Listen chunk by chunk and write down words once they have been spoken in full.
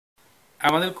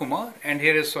I'm Anil Kumar, and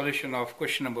here is solution of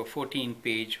question number 14,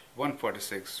 page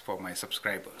 146 for my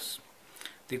subscribers.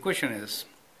 The question is,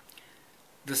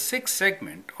 the six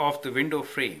segment of the window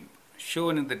frame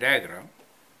shown in the diagram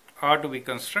are to be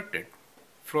constructed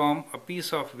from a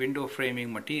piece of window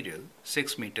framing material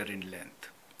 6 meter in length.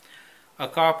 A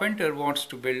carpenter wants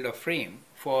to build a frame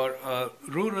for a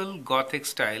rural Gothic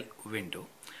style window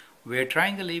where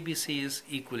triangle ABC is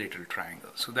equilateral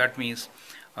triangle. So that means,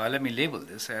 let me label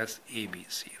this as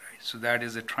ABC, right? So that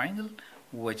is a triangle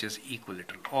which is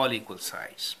equilateral, all equal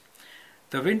sides.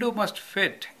 The window must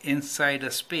fit inside a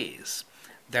space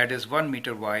that is 1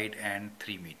 meter wide and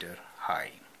 3 meter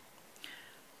high.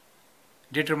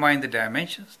 Determine the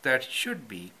dimensions that should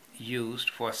be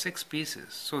used for 6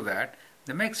 pieces so that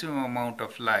the maximum amount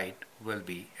of light will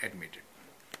be admitted.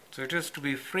 So it is to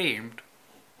be framed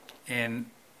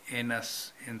in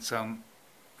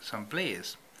some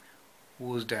place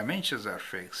whose dimensions are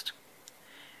fixed,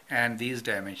 and these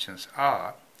dimensions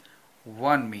are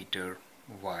 1 meter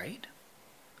wide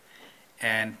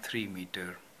and 3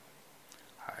 meter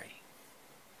high.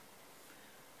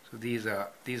 So these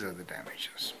are the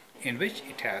dimensions in which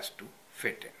it has to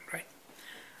fit in, right?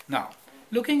 Now,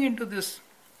 looking into this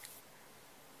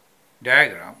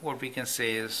diagram, what we can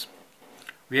say is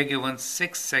we are given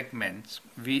 6 segments.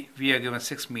 We are given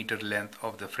 6 meter length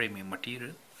of the framing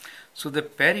material. So the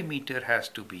perimeter has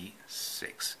to be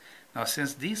 6. Now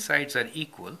since these sides are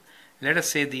equal, let us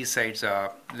say these sides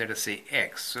are, let us say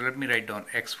x. So let me write down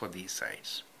x for these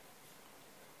sides.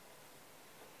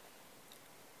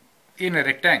 In a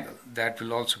rectangle, that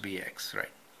will also be x,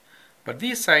 right? But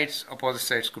these sides, opposite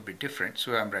sides could be different,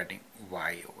 so I'm writing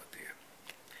y over there.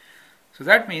 So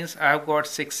that means I've got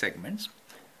 6 segments.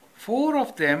 4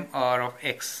 of them are of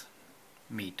x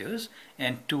meters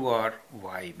and 2 are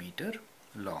y meter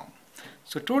long.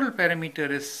 So total perimeter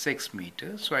is 6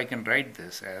 meters. So I can write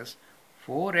this as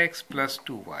 4x plus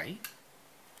 2y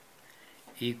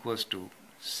equals to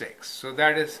 6. So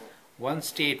that is one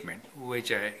statement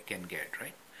which I can get,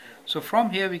 right? So from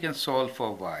here we can solve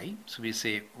for y. So we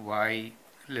say y,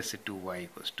 let's say 2y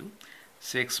equals to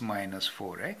 6 minus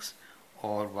 4x,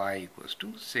 or y equals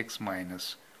to 6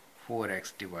 minus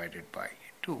 4x divided by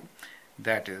 2.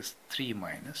 That is 3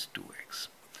 minus 2x.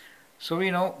 So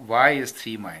we know y is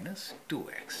 3 minus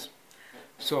 2x.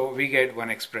 So we get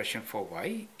one expression for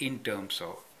y in terms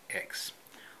of x.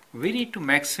 We need to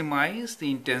maximize the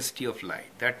intensity of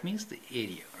light. That means the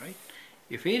area, right?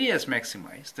 If area is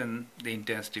maximized, then the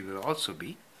intensity will also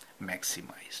be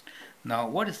maximized. Now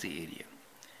what is the area?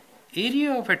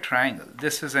 Area of a triangle,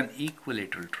 this is an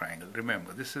equilateral triangle.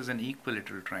 Remember, this is an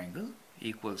equilateral triangle,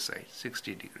 equal sides,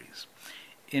 60 degrees.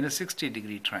 In a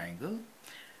 60-degree triangle,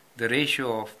 the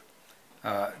ratio of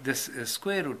this is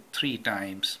square root 3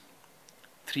 times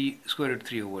square root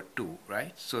 3 over 2,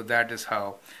 right? So that is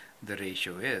how the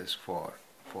ratio is for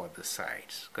the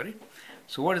sides, correct?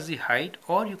 So what is the height?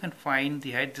 Or you can find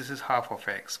the height. This is half of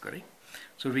x, correct?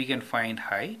 So we can find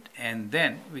height and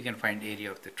then we can find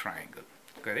area of the triangle,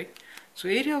 correct? So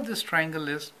area of this triangle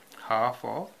is half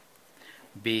of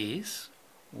base,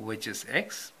 which is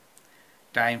x,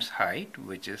 times height,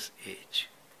 which is h,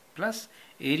 plus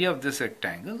area of this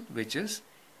rectangle, which is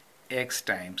x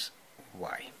times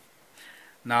y.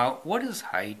 Now what is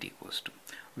height equals to?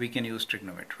 We can use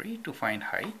trigonometry to find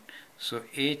height. So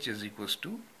h is equals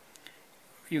to,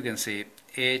 you can say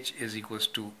h is equals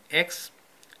to x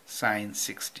sine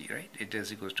 60, right? It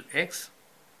is equals to x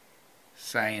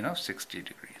sine of 60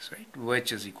 degrees, right?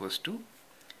 Which is equals to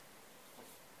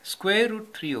square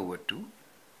root 3 over 2.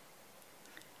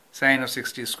 Sine of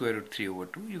 60 is square root 3 over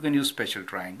 2. You can use special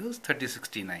triangles, 30,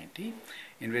 60, 90,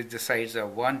 in which the sides are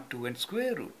 1, 2 and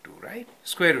square root 2, right?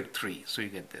 Square root 3, so you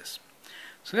get this.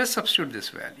 So let's substitute this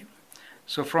value.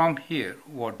 So from here,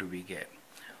 what do we get?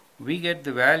 We get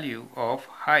the value of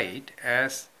height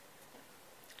as,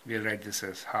 we'll write this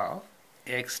as half,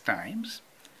 x times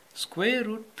square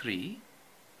root 3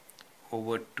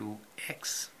 over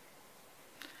 2x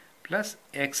plus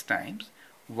x times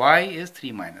y is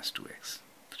 3 minus 2x.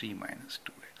 3 minus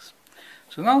 2x.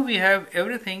 So now we have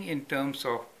everything in terms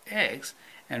of x,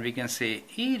 and we can say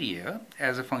area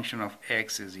as a function of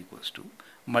x is equals to,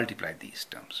 multiply these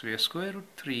terms. We have square root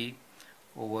 3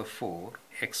 over 4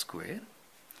 x square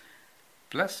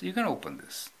plus, you can open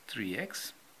this,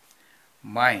 3x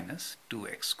minus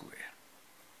 2x square.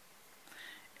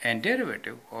 And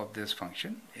derivative of this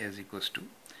function is equals to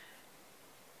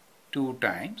 2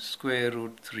 times square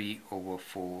root 3 over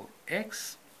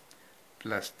 4x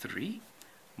plus 3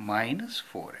 minus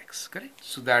 4x, correct?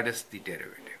 So that is the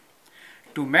derivative.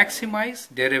 To maximize,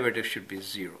 derivative should be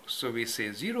 0. So we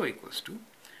say 0 equals to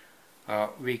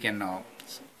we can now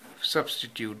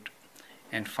substitute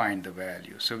and find the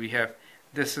value. So we have,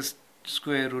 this is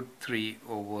square root 3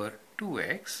 over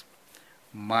 2x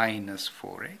minus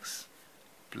 4x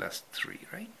plus 3,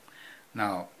 right?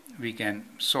 Now we can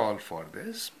solve for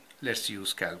this. Let's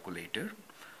use calculator,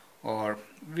 or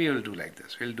we will do like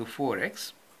this. We'll do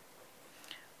 4x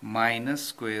minus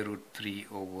square root 3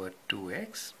 over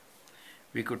 2x.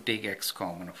 We could take x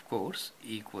common, of course,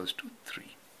 equals to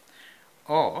 3.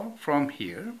 Or from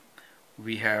here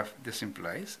we have, this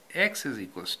implies x is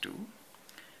equals to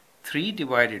 3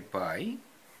 divided by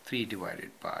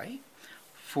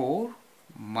 4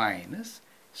 minus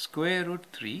square root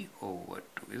 3 over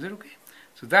 2. Is it okay?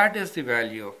 So that is the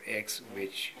value of x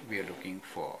which we are looking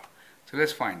for. So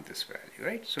let's find this value,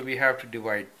 right? So we have to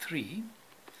divide 3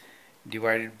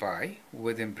 divided by,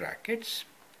 within brackets,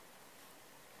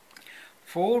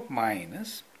 4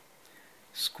 minus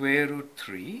square root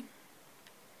 3,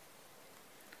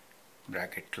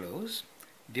 bracket close,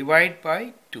 divide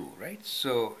by 2, right?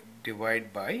 So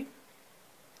divide by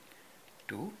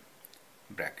 2,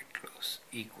 bracket close,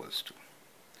 equals to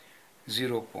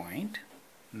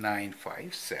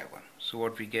 0.957. So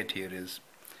what we get here is,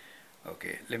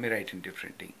 okay, let me write in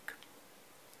different ink,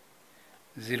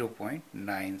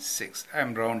 0.96.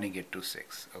 I'm rounding it to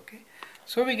 6. Okay,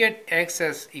 so we get x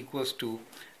as equals to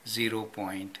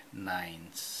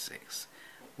 0.96.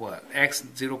 Well, x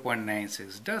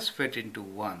 0.96 does fit into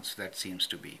 1, so that seems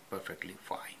to be perfectly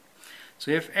fine.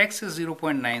 So if x is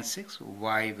 0.96,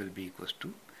 y will be equals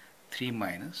to 3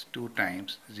 minus 2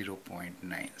 times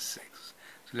 0.96.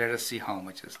 So let us see how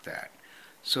much is that.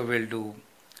 So we'll do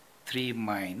 3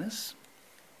 minus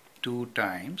 2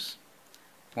 times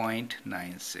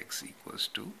 0.96 equals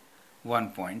to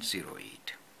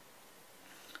 1.08.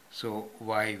 So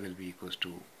y will be equals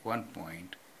to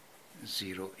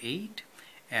 1.08,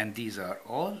 and these are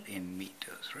all in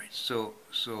meters, right? So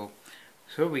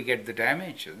we get the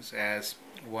dimensions as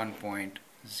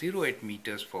 1.08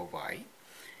 meters for y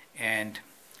and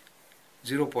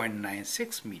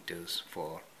 0.96 meters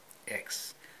for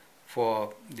x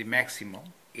for the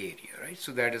maximum area, right?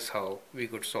 So that is how we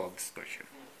could solve this question.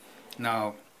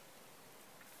 Now,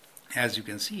 as you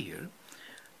can see here,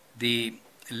 the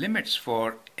limits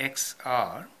for x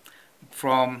are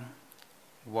from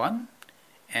 1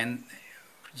 and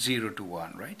 0 to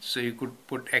 1, right? So you could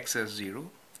put x as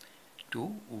 0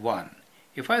 to 1.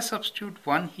 If I substitute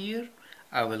 1 here,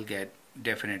 I will get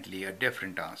definitely a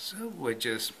different answer, which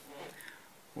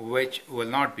will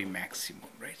not be maximum,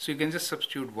 right? So you can just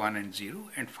substitute 1 and 0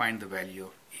 and find the value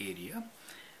of area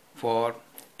for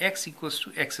x equals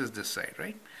to, x is this side,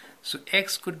 right? So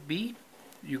x could be,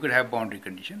 you could have boundary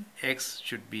condition, x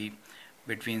should be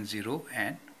between 0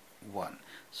 and 1.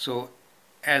 So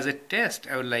as a test,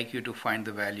 I would like you to find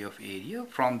the value of area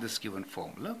from this given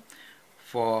formula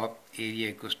for area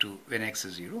equals to when x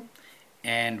is 0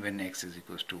 and when x is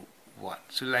equals to 1.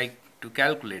 So like to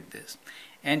calculate this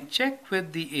and check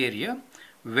with the area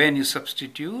when you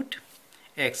substitute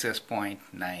x as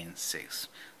 0.96.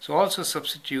 So also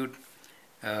substitute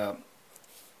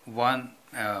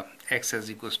x as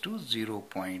equals to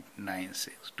 0.96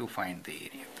 to find the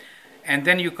area, and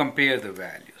then you compare the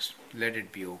values. Let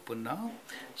it be open now.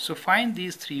 So find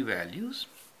these three values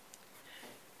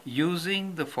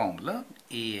using the formula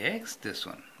ax, this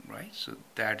one, right? So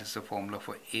that is the formula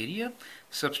for area.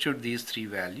 Substitute these three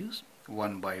values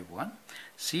one by one,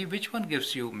 see which one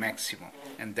gives you maximum,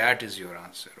 and that is your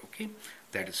answer. Okay,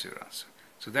 that is your answer.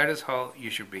 So that is how you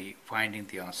should be finding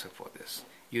the answer for this.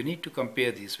 You need to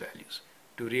compare these values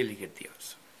to really get the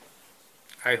answer.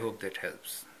 I hope that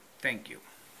helps. Thank you.